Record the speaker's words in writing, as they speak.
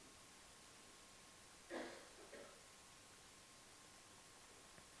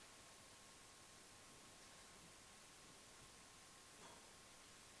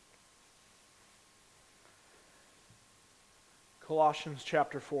Colossians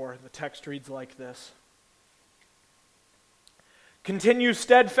chapter 4, the text reads like this. Continue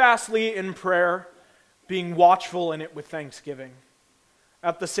steadfastly in prayer, being watchful in it with thanksgiving.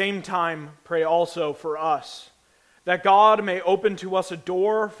 At the same time, pray also for us, that God may open to us a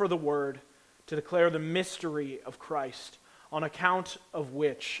door for the word to declare the mystery of Christ, on account of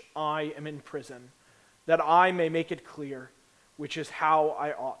which I am in prison, that I may make it clear, which is how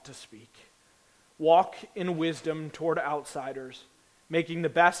I ought to speak. Walk in wisdom toward outsiders, making the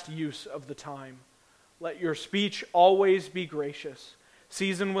best use of the time. Let your speech always be gracious,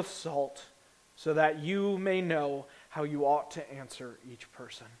 seasoned with salt, so that you may know how you ought to answer each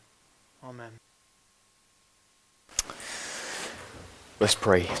person. Amen. Let's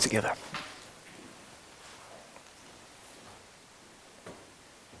pray together.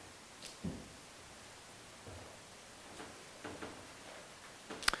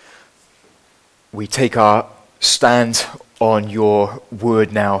 We take our stand on your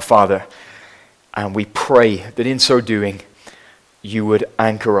word now, Father, and we pray that in so doing, you would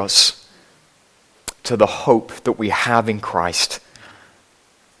anchor us to the hope that we have in Christ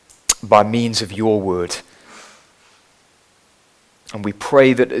by means of your word. And we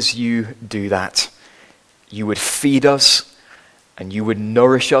pray that as you do that, you would feed us and you would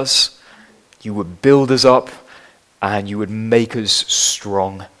nourish us, you would build us up, and you would make us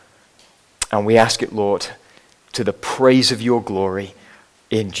strong. And we ask it, Lord, to the praise of your glory,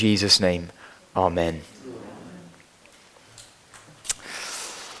 in Jesus' name. Amen.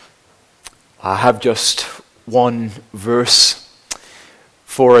 I have just one verse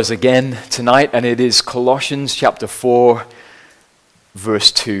for us again tonight, and it is Colossians chapter 4,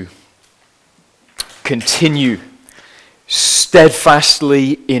 verse 2. Continue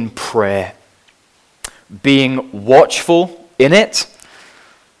steadfastly in prayer, being watchful in it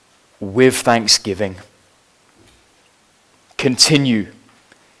with thanksgiving. Continue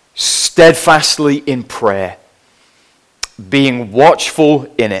steadfastly in prayer, being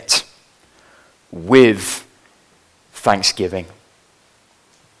watchful in it with thanksgiving.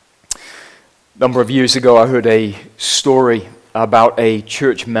 A number of years ago, I heard a story about a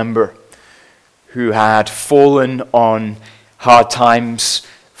church member who had fallen on hard times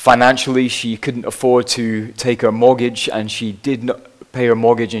financially. She couldn't afford to take her mortgage, and she did not pay her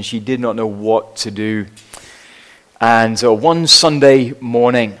mortgage, and she did not know what to do. And one Sunday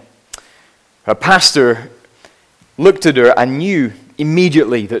morning, her pastor looked at her and knew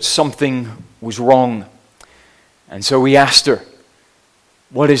immediately that something was wrong. And so he asked her,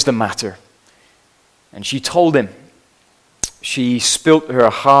 "What is the matter?" And she told him. She spilt her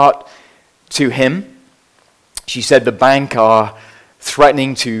heart to him. She said, "The bank are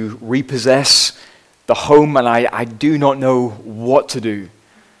threatening to repossess the home, and I do not know what to do."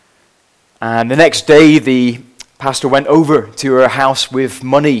 And the next day, the pastor went over to her house with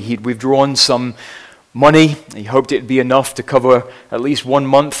money. He'd withdrawn some money. He hoped it'd be enough to cover at least 1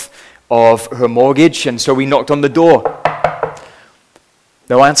 month of her mortgage, and so he knocked on the door.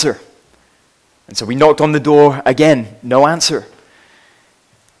 No answer. And so we knocked on the door again. No answer.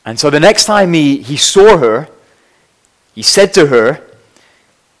 And so the next time he saw her, he said to her,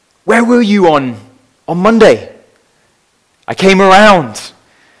 "Where were you on Monday? I came around."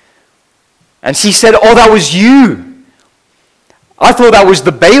 And she said, "Oh, that was you. I thought that was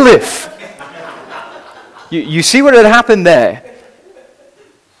the bailiff." You see what had happened there?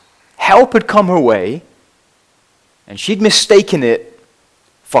 Help had come her way, and she'd mistaken it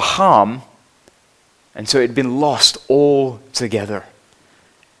for harm, and so it had been lost altogether.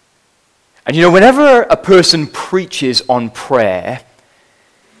 And you know, whenever a person preaches on prayer,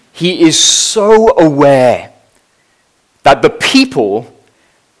 he is so aware that the people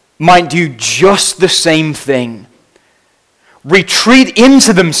might do just the same thing. Retreat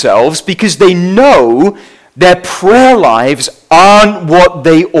into themselves because they know their prayer lives aren't what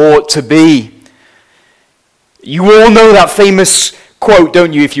they ought to be. You all know that famous quote,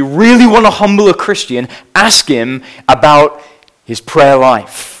 don't you? If you really want to humble a Christian, ask him about his prayer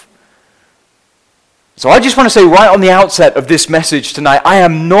life. So I just want to say right on the outset of this message tonight, I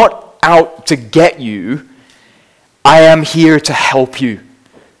am not out to get you. I am here to help you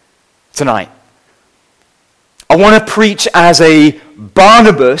tonight. I want to preach as a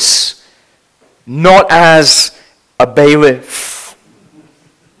Barnabas, not as a bailiff.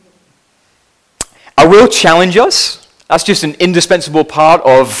 I will challenge us. That's just an indispensable part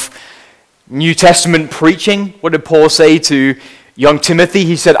of New Testament preaching. What did Paul say to young Timothy?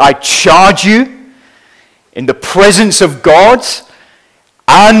 He said, "I charge you in the presence of God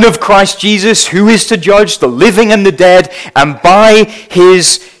and of Christ Jesus, who is to judge the living and the dead, and by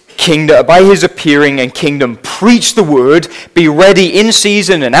his kingdom, by his appearing and kingdom. Preach the word, be ready in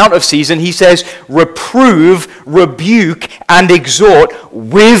season and out of season. He says, reprove, rebuke, and exhort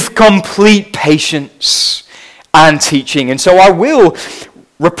with complete patience and teaching. And so I will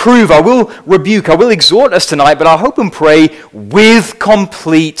reprove, I will rebuke, I will exhort us tonight, but I hope and pray with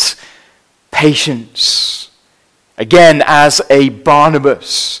complete patience. Again, as a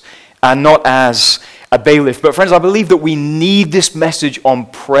Barnabas and not as a bailiff. But friends, I believe that we need this message on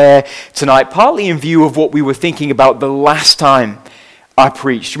prayer tonight, partly in view of what we were thinking about the last time I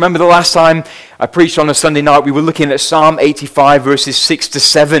preached. Remember the last time I preached on a Sunday night, we were looking at Psalm 85 verses 6 to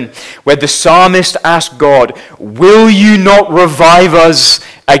 7, where the psalmist asked God, will you not revive us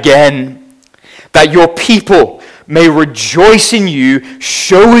again, that your people may rejoice in you,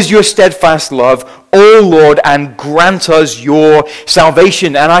 show us your steadfast love, O Lord, and grant us your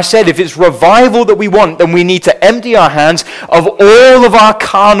salvation. And I said, if it's revival that we want, then we need to empty our hands of all of our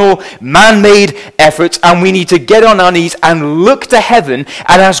carnal, man-made efforts, and we need to get on our knees and look to heaven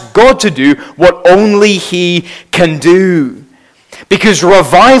and ask God to do what only He can do. Because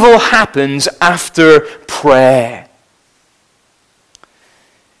revival happens after prayer.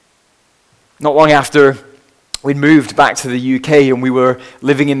 Not long after we'd moved back to the UK and we were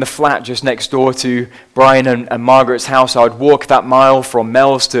living in the flat just next door to Brian and Margaret's house. I would walk that mile from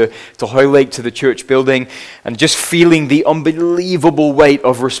Mel's to Hoylake to the church building and just feeling the unbelievable weight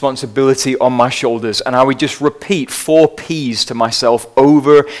of responsibility on my shoulders. And I would just repeat 4 P's to myself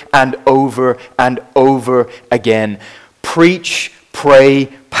over and over and over again. Preach, pray,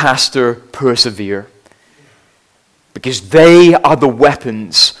 pastor, persevere. Because they are the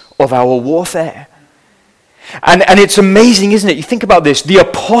weapons of our warfare. And it's amazing, isn't it? You think about this. The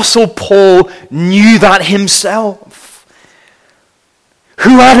Apostle Paul knew that himself.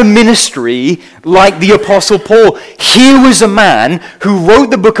 Who had a ministry like the Apostle Paul? Here was a man who wrote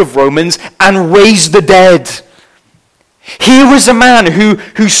the book of Romans and raised the dead. Here was a man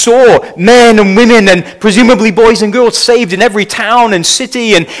who saw men and women and presumably boys and girls saved in every town and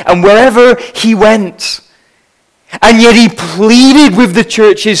city and wherever he went. And yet he pleaded with the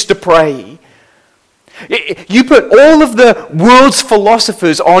churches to pray. You put all of the world's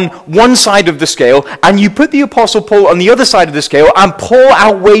philosophers on one side of the scale, and you put the Apostle Paul on the other side of the scale, and Paul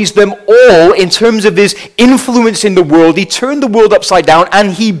outweighs them all in terms of his influence in the world. He turned the world upside down,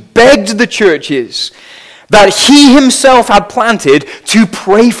 and he begged the churches that he himself had planted to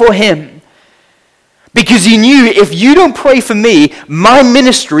pray for him. Because he knew, if you don't pray for me, my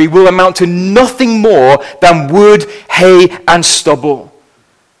ministry will amount to nothing more than wood, hay, and stubble.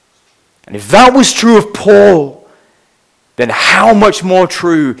 And if that was true of Paul, then how much more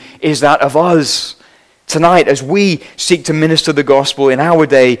true is that of us tonight as we seek to minister the gospel in our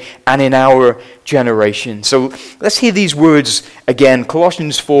day and in our generation? So let's hear these words again.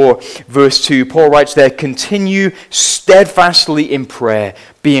 Colossians 4 verse 2, Paul writes there, continue steadfastly in prayer,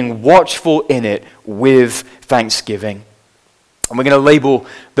 being watchful in it with thanksgiving. And we're going to label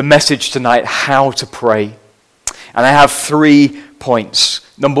the message tonight, how to pray. And I have 3 points.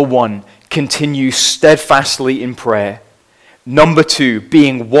 Number 1, continue steadfastly in prayer. Number 2,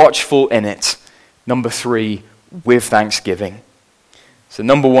 being watchful in it. Number 3, with thanksgiving. So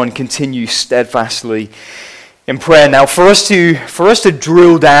number 1, continue steadfastly in prayer. Now for us to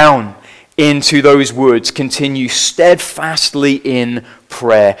drill down into those words, continue steadfastly in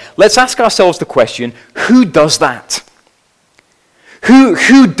prayer, let's ask ourselves the question, who does that?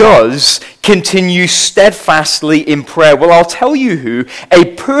 Who does continue steadfastly in prayer? Well, I'll tell you who.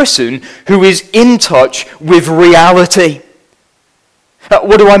 A person who is in touch with reality.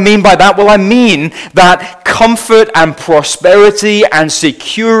 What do I mean by that? Well, I mean that comfort and prosperity and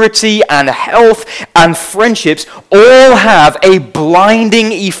security and health and friendships all have a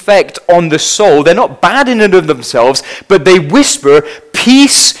blinding effect on the soul. They're not bad in and of themselves, but they whisper,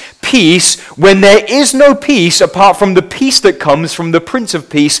 peace, peace, when there is no peace apart from the peace that comes from the Prince of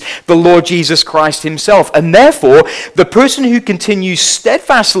Peace, the Lord Jesus Christ himself. And therefore, the person who continues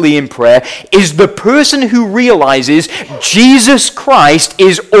steadfastly in prayer is the person who realizes Jesus Christ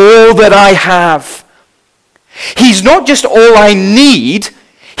is all that I have. He's not just all I need,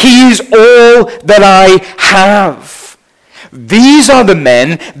 he is all that I have. These are the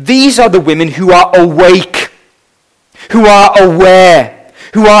men, these are the women who are awake, who are aware,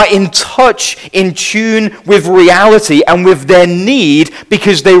 who are in touch, in tune with reality and with their need,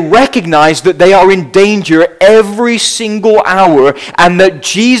 because they recognize that they are in danger every single hour and that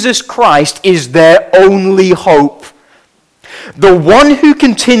Jesus Christ is their only hope. The one who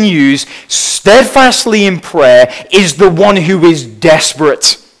continues steadfastly in prayer is the one who is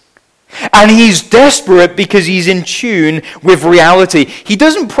desperate. And he's desperate because he's in tune with reality. He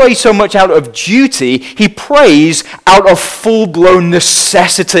doesn't pray so much out of duty, he prays out of full-blown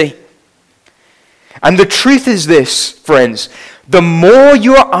necessity. And the truth is this, friends, the more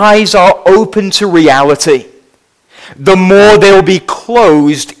your eyes are open to reality, the more they'll be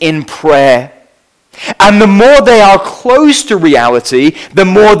closed in prayer. And the more they are close to reality, the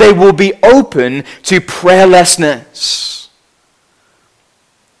more they will be open to prayerlessness.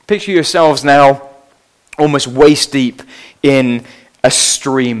 Picture yourselves now almost waist deep in a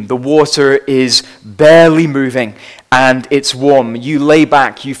stream. The water is barely moving and it's warm. You lay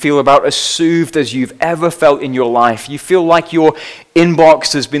back, you feel about as soothed as you've ever felt in your life. You feel like your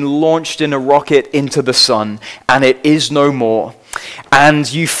inbox has been launched in a rocket into the sun and it is no more.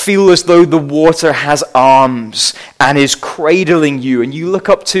 And you feel as though the water has arms and is cradling you, and you look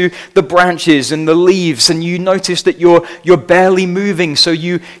up to the branches and the leaves and you notice that you're barely moving, so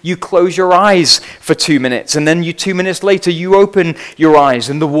you close your eyes for 2 minutes, and then 2 minutes later you open your eyes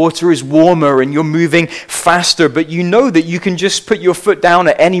and the water is warmer and you're moving faster, but you know that you can just put your foot down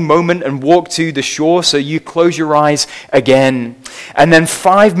at any moment and walk to the shore, so you close your eyes again. And then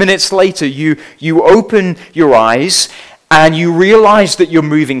 5 minutes later you open your eyes and you realize that you're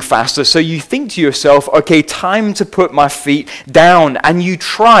moving faster, so you think to yourself, okay, time to put my feet down. And you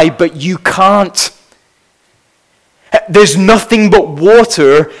try, but you can't. There's nothing but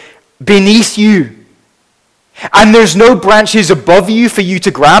water beneath you. And there's no branches above you for you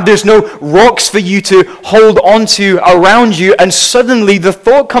to grab. There's no rocks for you to hold onto around you. And suddenly the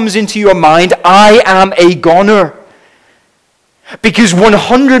thought comes into your mind, I am a goner. Because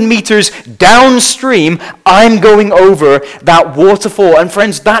 100 meters downstream, I'm going over that waterfall. And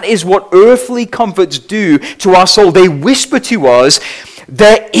friends, that is what earthly comforts do to our soul. They whisper to us,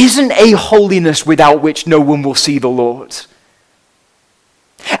 there isn't a holiness without which no one will see the Lord.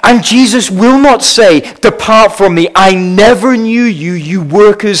 And Jesus will not say, depart from me, I never knew you, you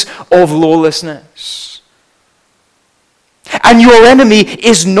workers of lawlessness. And your enemy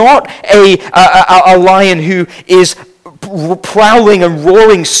is not a lion who is prowling and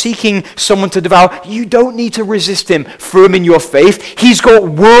roaring, seeking someone to devour. You don't need to resist him, firm in your faith. He's got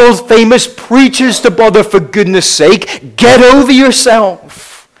world-famous preachers to bother, for goodness sake. Get over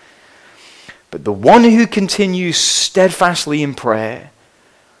yourself. But the one who continues steadfastly in prayer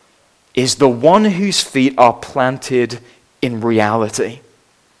is the one whose feet are planted in reality.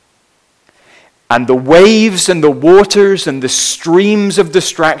 And the waves and the waters and the streams of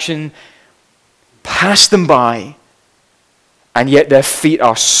distraction pass them by, and yet their feet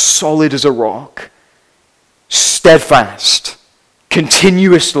are solid as a rock, steadfast,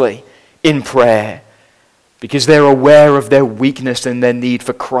 continuously in prayer, because they're aware of their weakness and their need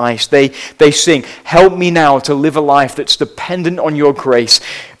for Christ. They sing, help me now to live a life that's dependent on your grace.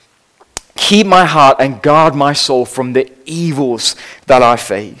 Keep my heart and guard my soul from the evils that I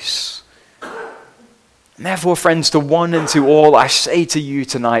face. And therefore, friends, to one and to all, I say to you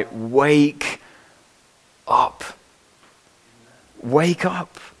tonight, wake up. Wake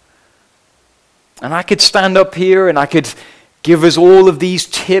up. And I could stand up here and I could give us all of these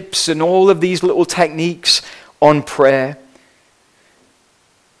tips and all of these little techniques on prayer.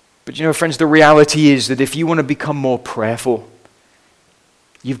 But you know, friends, the reality is that if you want to become more prayerful,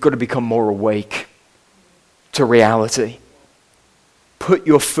 you've got to become more awake to reality. Put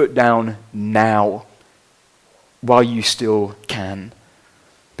your foot down now while you still can.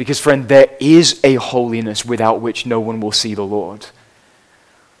 Because, friend, there is a holiness without which no one will see the Lord.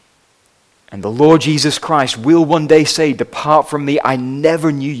 And the Lord Jesus Christ will one day say, depart from me, I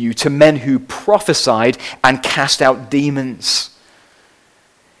never knew you, to men who prophesied and cast out demons.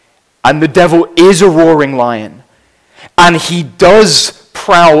 And the devil is a roaring lion. And he does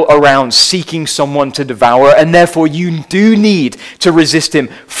prowl around seeking someone to devour, and therefore you do need to resist him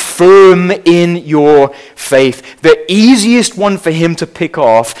firm in your faith. The easiest one for him to pick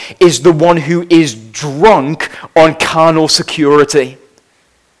off is the one who is drunk on carnal security.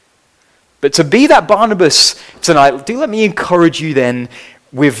 But to be that Barnabas tonight, do let me encourage you then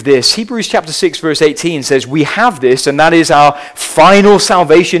with this. Hebrews chapter 6 verse 18 says, we have this, and that is our final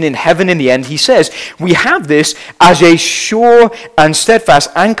salvation in heaven in the end. He says, we have this as a sure and steadfast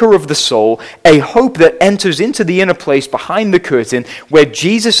anchor of the soul, a hope that enters into the inner place behind the curtain, where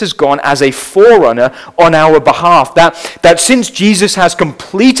Jesus has gone as a forerunner on our behalf. That since Jesus has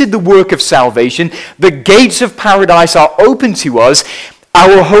completed the work of salvation, the gates of paradise are open to us.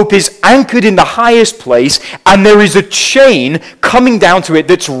 Our hope is anchored in the highest place, and there is a chain coming down to it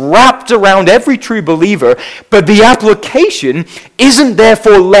that's wrapped around every true believer, but the application isn't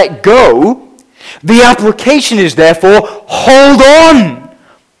therefore let go. The application is therefore hold on.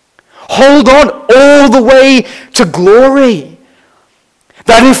 Hold on all the way to glory.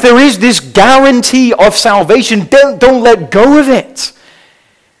 That if there is this guarantee of salvation, don't let go of it.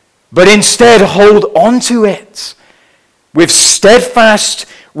 But instead hold on to it with steadfast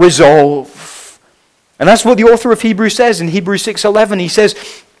resolve. And that's what the author of Hebrews says in Hebrews 6:11. He says,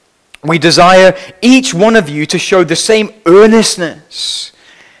 we desire each one of you to show the same earnestness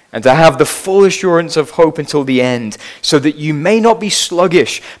and to have the full assurance of hope until the end, so that you may not be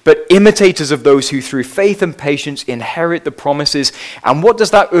sluggish, but imitators of those who through faith and patience inherit the promises. And what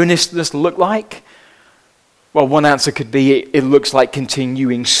does that earnestness look like? Well, one answer could be it looks like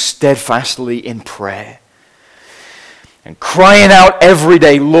continuing steadfastly in prayer and crying out every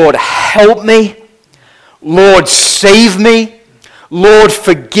day, Lord, help me. Lord, save me. Lord,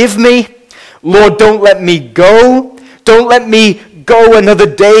 forgive me. Lord, don't let me go. Don't let me go another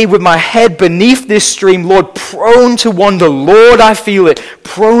day with my head beneath this stream. Lord, prone to wander. Lord, I feel it.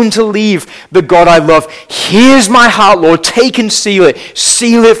 Prone to leave the God I love. Here's my heart, Lord. Take and seal it.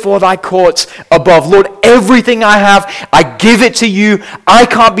 Seal it for thy courts above. Lord, everything I have, I give it to you. I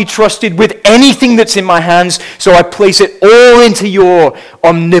can't be trusted with anything that's in my hands, so I place it all into your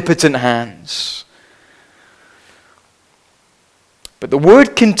omnipotent hands. But the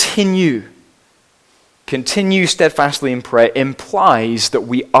word continue steadfastly in prayer, implies that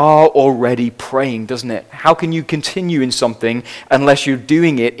we are already praying, doesn't it? How can you continue in something unless you're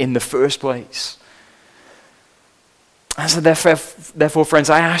doing it in the first place? And so therefore,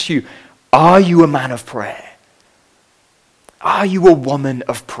 friends, I ask you, are you a man of prayer? Are you a woman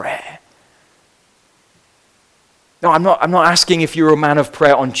of prayer? No, I'm not asking if you're a man of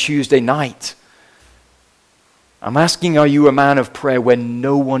prayer on Tuesday night. I'm asking, are you a man of prayer when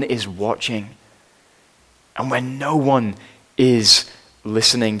no one is watching and when no one is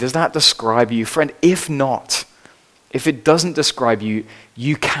listening? Does that describe you? Friend, if not, if it doesn't describe you,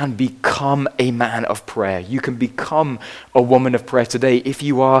 you can become a man of prayer. You can become a woman of prayer today if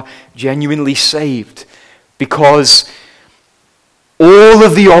you are genuinely saved, because all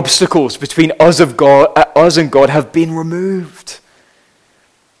of the obstacles between us and God have been removed.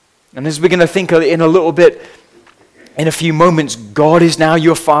 And as we're going to think in a little bit, in a few moments, God is now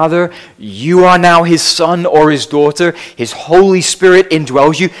your Father. You are now His son or His daughter. His Holy Spirit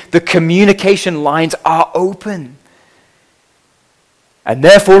indwells you. The communication lines are open. And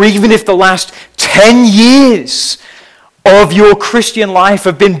therefore, even if the last 10 years of your Christian life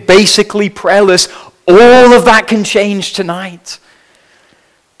have been basically prayerless, all of that can change tonight.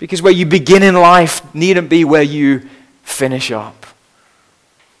 Because where you begin in life needn't be where you finish up.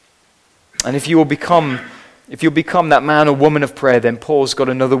 And if you'll become that man or woman of prayer, then Paul's got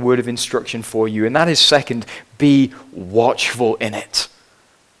another word of instruction for you. And that is second, be watchful in it.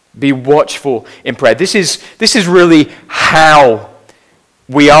 Be watchful in prayer. This is really how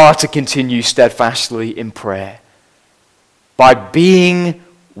we are to continue steadfastly in prayer. By being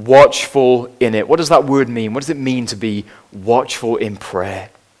watchful in it. What does that word mean? What does it mean to be watchful in prayer?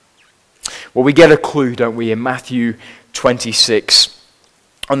 Well, we get a clue, don't we, in Matthew 26.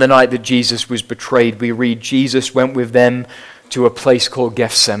 On the night that Jesus was betrayed, we read, Jesus went with them to a place called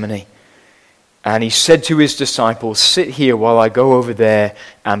Gethsemane. And he said to his disciples, sit here while I go over there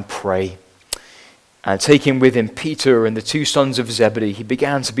and pray. And taking with him Peter and the two sons of Zebedee, he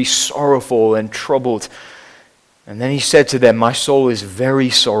began to be sorrowful and troubled. And then he said to them, my soul is very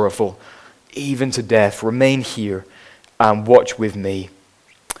sorrowful, even to death. Remain here and watch with me.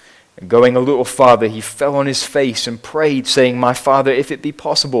 And going a little farther, he fell on his face and prayed, saying, my Father, if it be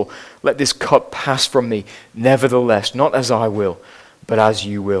possible, let this cup pass from me. Nevertheless, not as I will, but as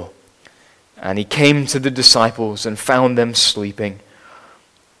you will. And he came to the disciples and found them sleeping.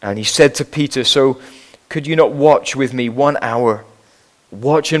 And he said to Peter, so could you not watch with me 1 hour?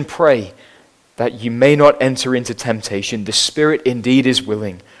 Watch and pray, that you may not enter into temptation. The spirit indeed is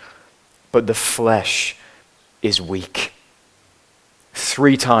willing, but the flesh is weak.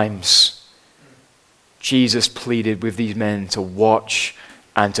 3 times, Jesus pleaded with these men to watch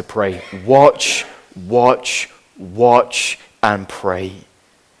and to pray. Watch, watch, watch, and pray.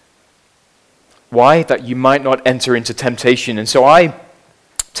 Why? That you might not enter into temptation. And so I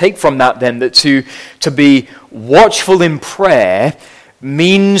take from that then that to be watchful in prayer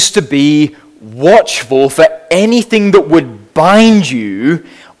means to be watchful for anything that would bind you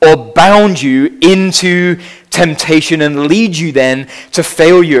or bound you into temptation and lead you then to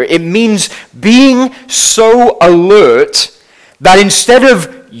failure. It means being so alert that instead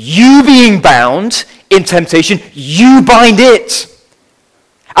of you being bound in temptation, you bind it.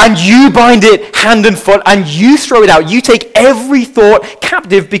 And you bind it hand and foot, and you throw it out. You take every thought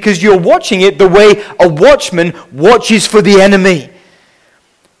captive because you're watching it the way a watchman watches for the enemy.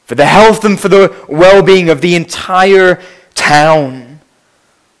 for the health and for the well-being of the entire town.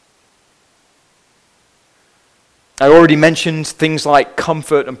 I already mentioned things like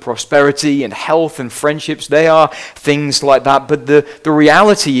comfort and prosperity and health and friendships. They are things like that. But the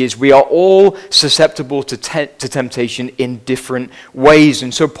reality is we are all susceptible to temptation in different ways.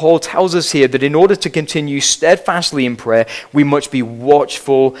 And so Paul tells us here that in order to continue steadfastly in prayer, we must be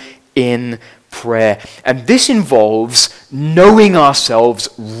watchful in prayer. And this involves knowing ourselves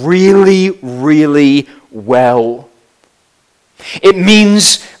really, really well. It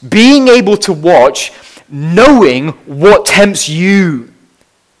means being able to watch, knowing what tempts you,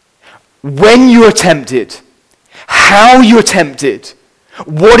 when you're tempted, how you're tempted,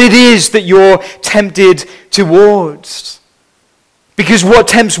 what it is that you're tempted towards. Because what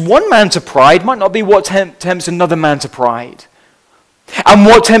tempts one man to pride might not be what tempts another man to pride. And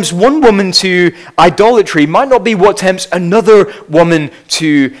what tempts one woman to idolatry might not be what tempts another woman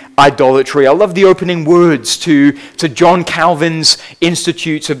to idolatry. I love the opening words to John Calvin's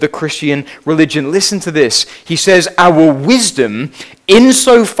Institutes of the Christian Religion. Listen to this. He says, "Our wisdom,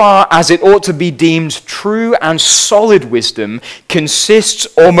 insofar as it ought to be deemed true and solid wisdom, consists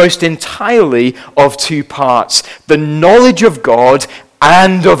almost entirely of two parts: the knowledge of God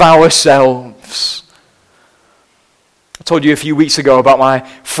and of ourselves." I told you a few weeks ago about my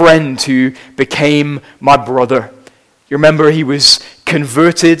friend who became my brother. You remember he was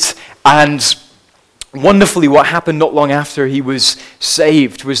converted, and wonderfully what happened not long after he was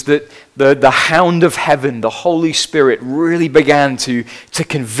saved was that the hound of heaven, the Holy Spirit, really began to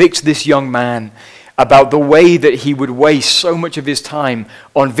convict this young man about the way that he would waste so much of his time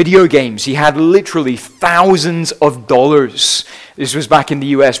on video games. He had literally thousands of dollars, this was back in the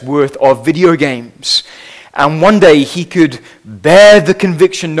US, worth of video games. And one day he could bear the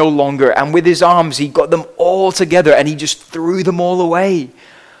conviction no longer, and with his arms he got them all together and he just threw them all away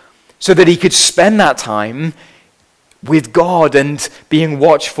so that he could spend that time with God and being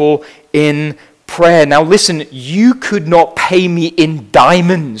watchful in prayer. Now listen, you could not pay me in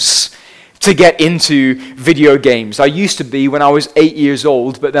diamonds to get into video games. I used to be when I was 8 years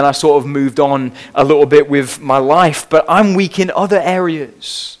old, but then I sort of moved on a little bit with my life. But I'm weak in other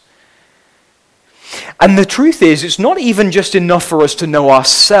areas. And the truth is, it's not even just enough for us to know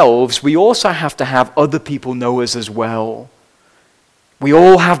ourselves. We also have to have other people know us as well. We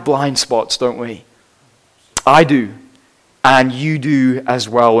all have blind spots, don't we? I do. And you do as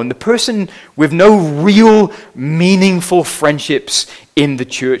well. And the person with no real meaningful friendships in the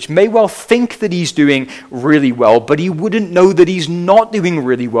church may well think that he's doing really well, but he wouldn't know that he's not doing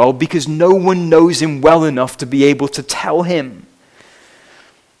really well because no one knows him well enough to be able to tell him.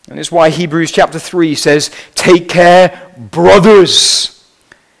 And it's why Hebrews chapter 3 says, "Take care, brothers,"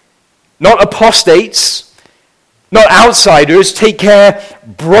 not apostates, not outsiders, take care,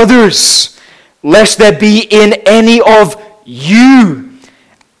 brothers, lest there be in any of you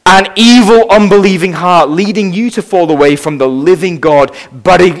an evil, unbelieving heart, leading you to fall away from the living God,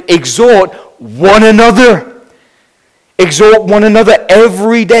 but exhort one another. Exhort one another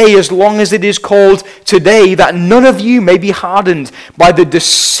every day, as long as it is called today, that none of you may be hardened by the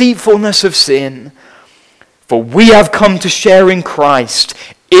deceitfulness of sin. For we have come to share in Christ,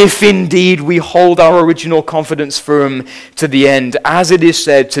 if indeed we hold our original confidence firm to the end. As it is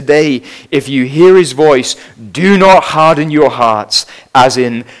said, today, if you hear his voice, do not harden your hearts, as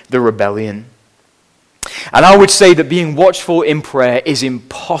in the rebellion. And I would say that being watchful in prayer is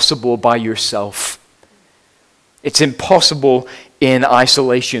impossible by yourself. It's impossible in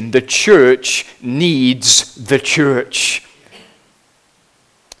isolation. The church needs the church.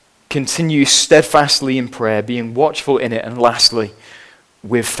 Continue steadfastly in prayer, being watchful in it, and lastly,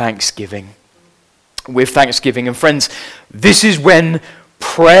 with thanksgiving. With thanksgiving. And friends, this is when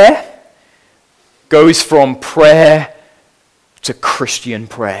prayer goes from prayer to Christian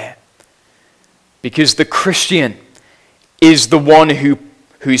prayer. Because the Christian is the one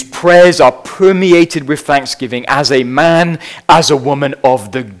whose prayers are permeated with thanksgiving as a man, as a woman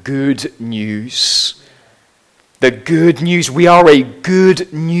of the good news. The good news. We are a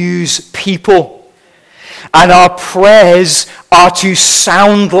good news people. And our prayers are to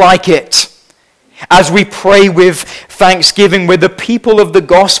sound like it. As we pray with thanksgiving, we're the people of the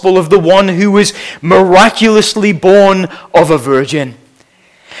gospel of the one who was miraculously born of a virgin,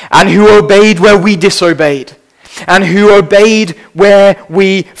 and who obeyed where we disobeyed, and who obeyed where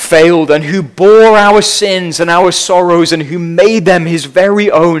we failed, and who bore our sins and our sorrows, and who made them his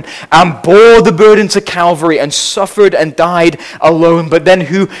very own, and bore the burden to Calvary, and suffered and died alone, but then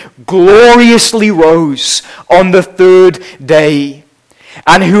who gloriously rose on the third day.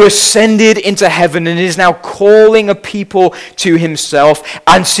 and who ascended into heaven and is now calling a people to himself.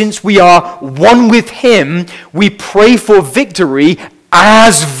 And since we are one with him, we pray for victory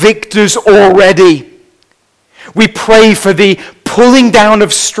as victors already. We pray for the pulling down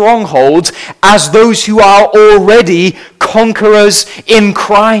of strongholds as those who are already conquerors in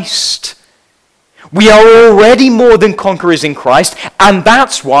Christ. We are already more than conquerors in Christ, and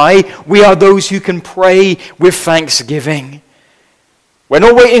that's why we are those who can pray with thanksgiving. We're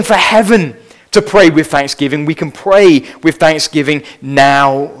not waiting for heaven to pray with thanksgiving. We can pray with thanksgiving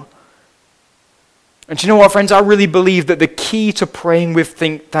now. And do you know what, friends? I really believe that the key to praying with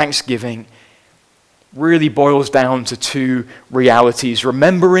thanksgiving really boils down to two realities: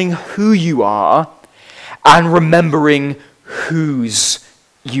 remembering who you are and remembering whose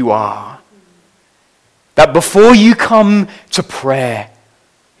you are. That before you come to prayer,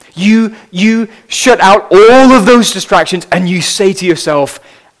 you shut out all of those distractions and you say to yourself,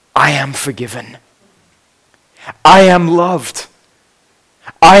 I am forgiven. I am loved.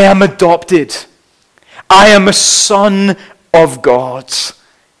 I am adopted. I am a son of God.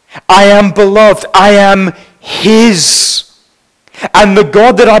 I am beloved. I am his. And the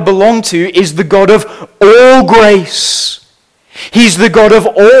God that I belong to is the God of all grace. He's the God of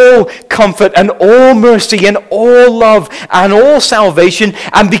all comfort and all mercy and all love and all salvation.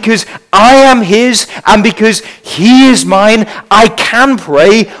 And because I am his and because he is mine, I can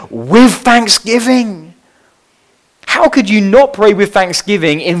pray with thanksgiving. How could you not pray with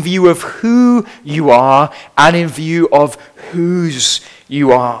thanksgiving in view of who you are and in view of whose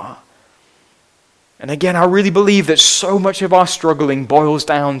you are? And again, I really believe that so much of our struggling boils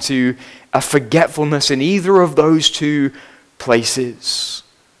down to a forgetfulness in either of those two places.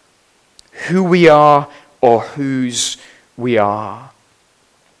 Who we are or whose we are.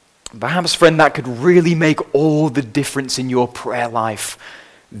 Perhaps, friend, that could really make all the difference in your prayer life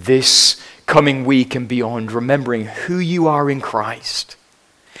this coming week and beyond, remembering who you are in Christ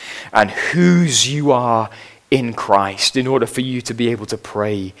and whose you are in Christ in order for you to be able to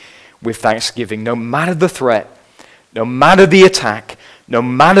pray with thanksgiving, no matter the threat, no matter the attack, no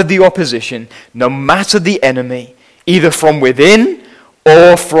matter the opposition, no matter the enemy, either from within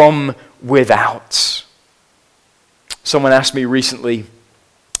or from without. Someone asked me recently,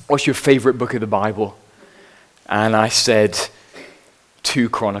 what's your favorite book of the Bible? And I said, 2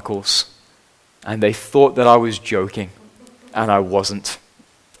 Chronicles. And they thought that I was joking, and I wasn't.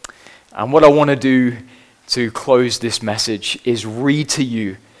 And what I want to do to close this message is read to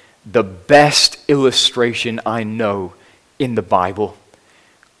you the best illustration I know in the Bible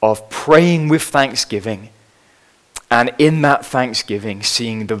of praying with thanksgiving, and in that thanksgiving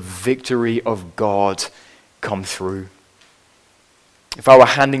seeing the victory of God come through. If I were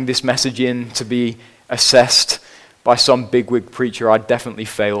handing this message in to be assessed by some bigwig preacher, I'd definitely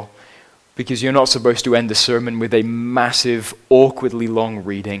fail, because you're not supposed to end a sermon with a massive, awkwardly long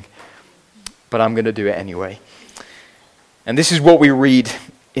reading. But I'm going to do it anyway. And this is what we read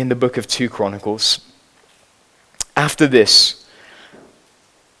in the book of 2 Chronicles. After this,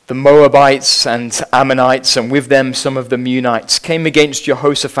 the Moabites and Ammonites, and with them some of the Meunites, came against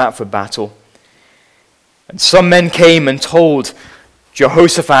Jehoshaphat for battle. And some men came and told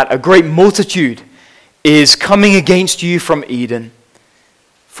Jehoshaphat, a great multitude is coming against you from Edom,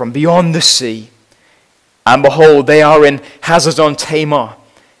 from beyond the sea. And behold, they are in Hazazon Tamar,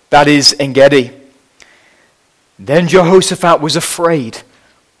 that is En-gedi. Then Jehoshaphat was afraid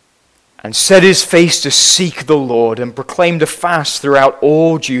and set his face to seek the Lord and proclaimed a fast throughout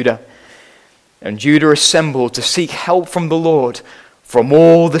all Judah. And Judah assembled to seek help from the Lord. From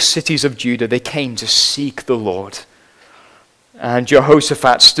all the cities of Judah they came to seek the Lord. And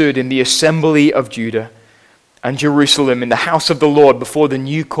Jehoshaphat stood in the assembly of Judah and Jerusalem in the house of the Lord before the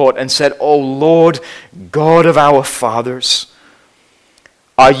new court and said, O Lord, God of our fathers,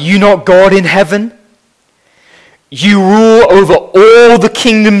 are you not God in heaven? You rule over all the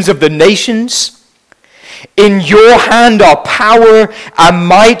kingdoms of the nations. In your hand are power and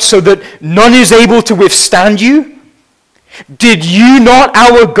might, so that none is able to withstand you. Did you not,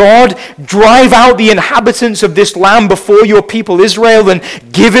 our God, drive out the inhabitants of this land before your people Israel and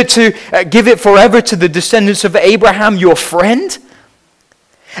give it forever to the descendants of Abraham, your friend?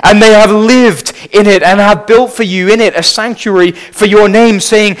 And they have lived in it and have built for you in it a sanctuary for your name,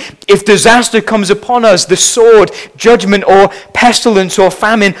 saying, if disaster comes upon us, the sword, judgment, or pestilence, or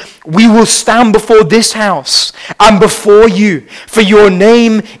famine, we will stand before this house and before you, for your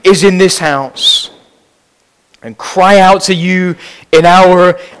name is in this house. And cry out to you in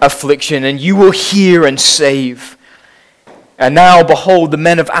our affliction, and you will hear and save. And now, behold, the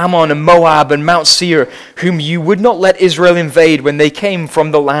men of Ammon and Moab and Mount Seir, whom you would not let Israel invade when they came from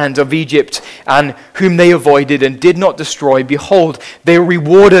the land of Egypt, and whom they avoided and did not destroy, behold, they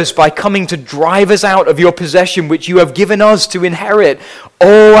reward us by coming to drive us out of your possession, which you have given us to inherit.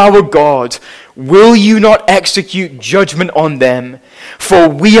 O our God, will you not execute judgment on them? For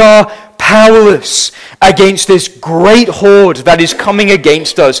we are powerless against this great horde that is coming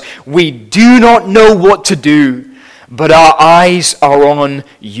against us. We do not know what to do, but our eyes are on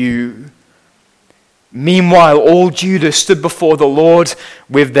you. Meanwhile, all Judah stood before the Lord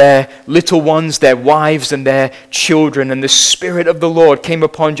with their little ones, their wives, and their children. And the Spirit of the Lord came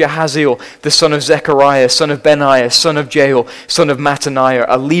upon Jahaziel, the son of Zechariah, son of Benaiah, son of Jael, son of Mattaniah,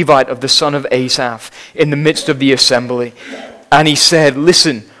 a Levite of the son of Asaph, in the midst of the assembly. And he said,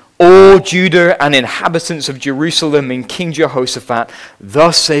 listen, all Judah and inhabitants of Jerusalem and King Jehoshaphat,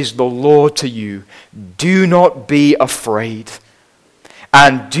 thus says the Lord to you, do not be afraid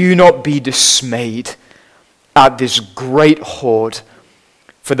and do not be dismayed at this great horde,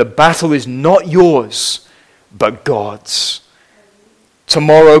 for the battle is not yours, but God's.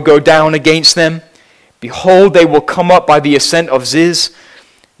 Tomorrow go down against them. Behold, they will come up by the ascent of Ziz.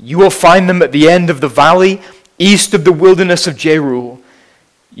 You will find them at the end of the valley, east of the wilderness of Jeruel.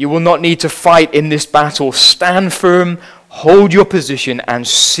 You will not need to fight in this battle. Stand firm, hold your position, and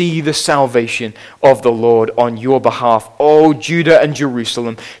see the salvation of the Lord on your behalf. O Judah and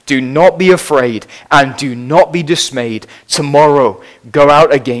Jerusalem, do not be afraid and do not be dismayed. Tomorrow go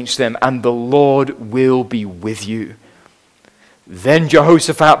out against them, and the Lord will be with you. Then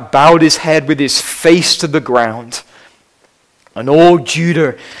Jehoshaphat bowed his head with his face to the ground, and all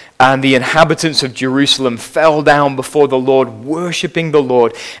Judah and the inhabitants of Jerusalem fell down before the Lord, worshiping the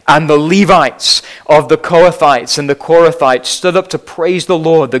Lord. And the Levites of the Kohathites and the Korathites stood up to praise the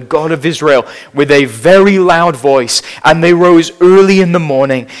Lord, the God of Israel, with a very loud voice. And they rose early in the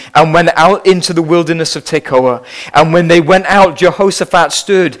morning and went out into the wilderness of Tekoa. And when they went out, Jehoshaphat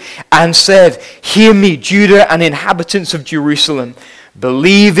stood and said, hear me, Judah and inhabitants of Jerusalem.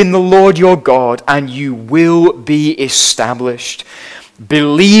 Believe in the Lord your God, and you will be established.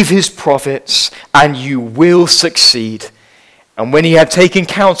 Believe his prophets, and you will succeed. And when he had taken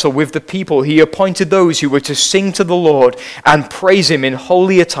counsel with the people, he appointed those who were to sing to the Lord and praise him in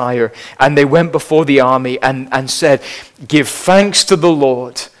holy attire. And they went before the army and said, give thanks to the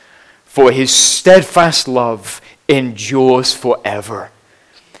Lord, for his steadfast love endures forever.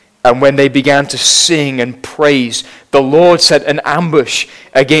 And when they began to sing and praise, the Lord set an ambush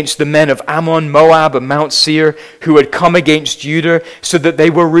against the men of Ammon, Moab, and Mount Seir, who had come against Judah, so that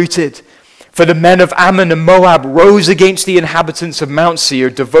they were routed. For the men of Ammon and Moab rose against the inhabitants of Mount Seir,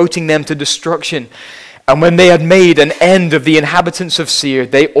 devoting them to destruction. And when they had made an end of the inhabitants of Seir,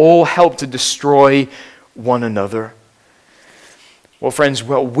 they all helped to destroy one another. Well, friends,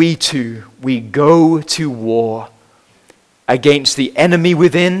 we too, we go to war against the enemy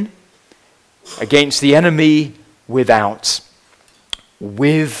within, against the enemy without,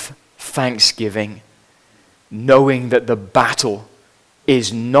 with thanksgiving, knowing that the battle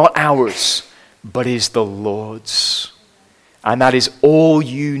is not ours, but is the Lord's. And that is all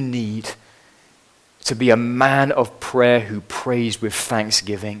you need to be a man of prayer who prays with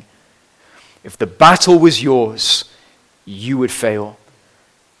thanksgiving. If the battle was yours, you would fail.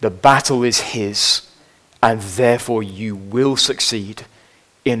 The battle is his. And therefore you will succeed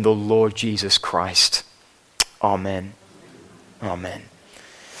in the Lord Jesus Christ. Amen. Amen.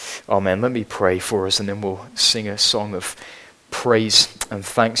 Amen. Let me pray for us, and then we'll sing a song of praise and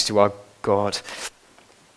thanks to our God.